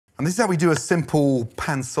And this is how we do a simple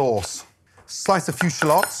pan sauce. Slice a few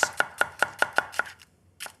shallots.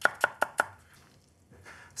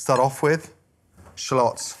 Start off with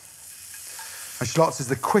shallots. And shallots is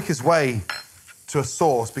the quickest way to a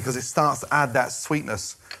sauce because it starts to add that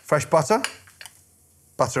sweetness. Fresh butter,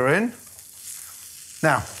 butter in.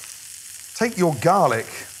 Now, take your garlic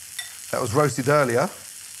that was roasted earlier,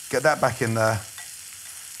 get that back in there.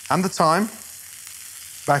 And the thyme,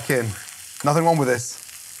 back in. Nothing wrong with this,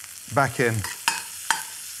 back in.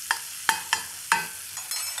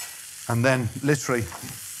 And then literally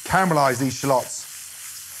caramelize these shallots.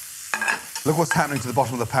 Look what's happening to the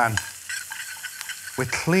bottom of the pan. We're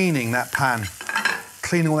cleaning that pan,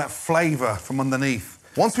 cleaning all that flavor from underneath.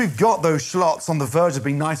 Once we've got those shallots on the verge of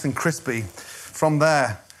being nice and crispy, from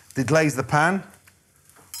there, deglaze the pan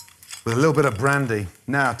with a little bit of brandy.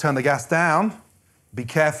 Now, turn the gas down, be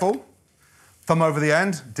careful. Thumb over the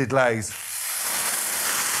end, deglaze.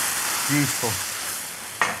 Beautiful.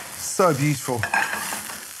 So beautiful.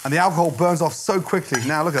 And the alcohol burns off so quickly.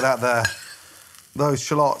 Now, look at that there. Those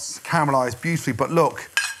shallots caramelized beautifully, but look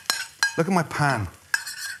at my pan.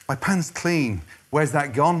 My pan's clean. Where's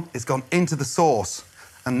that gone? It's gone into the sauce.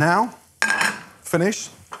 And now, finish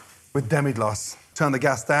with demi-glace. Turn the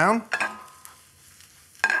gas down,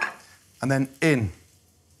 and then in.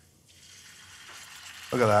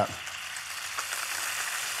 Look at that.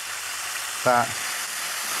 That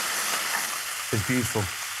is beautiful.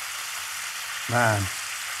 Man.